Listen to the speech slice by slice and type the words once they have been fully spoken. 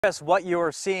What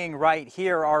you're seeing right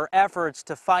here are efforts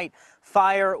to fight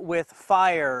fire with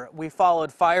fire. We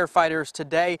followed firefighters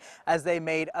today as they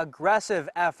made aggressive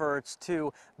efforts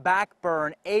to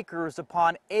backburn acres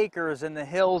upon acres in the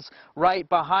hills right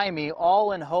behind me,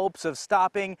 all in hopes of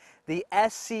stopping the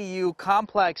SCU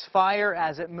Complex Fire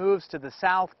as it moves to the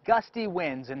south. Gusty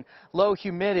winds and low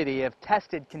humidity have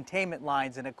tested containment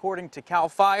lines, and according to CAL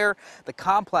FIRE, the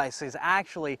complex is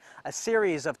actually a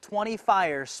series of 20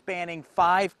 fires spanning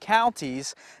 5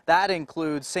 counties. That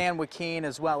includes San Joaquin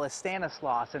as well as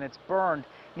Stanislaus, and it's burned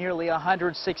nearly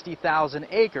 160,000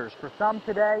 acres. For some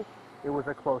today, it was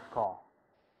a close call.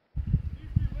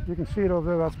 You can see it over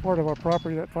there. That's part of our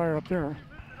property, that fire up there.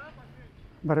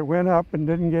 But it went up and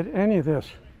didn't get any of this.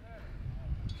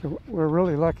 So we're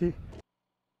really lucky.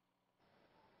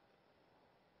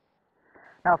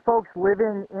 Now, folks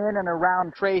living in and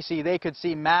around Tracy, they could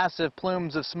see massive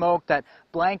plumes of smoke that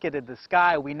blanketed the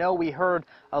sky. We know we heard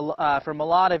from a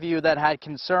lot of you that had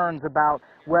concerns about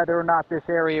whether or not this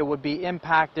area would be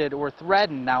impacted or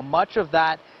threatened. Now, much of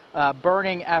that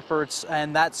burning efforts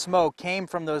and that smoke came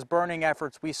from those burning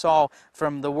efforts we saw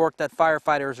from the work that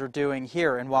firefighters are doing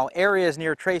here. And while areas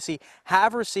near Tracy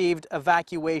have received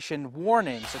evacuation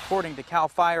warnings, according to CAL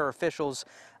FIRE officials,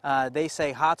 they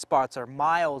say hotspots are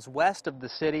miles west of the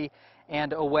city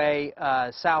and away,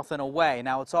 south and away.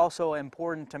 Now, it's also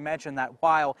important to mention that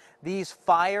while these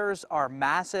fires are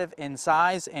massive in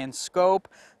size and scope,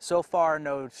 so far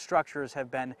no structures have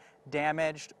been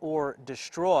damaged or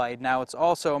destroyed. Now, it's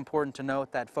also important to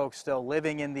note that folks still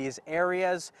living in these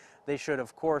areas, they should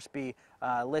of course be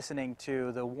listening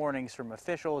to the warnings from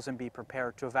officials and be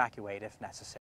prepared to evacuate if necessary.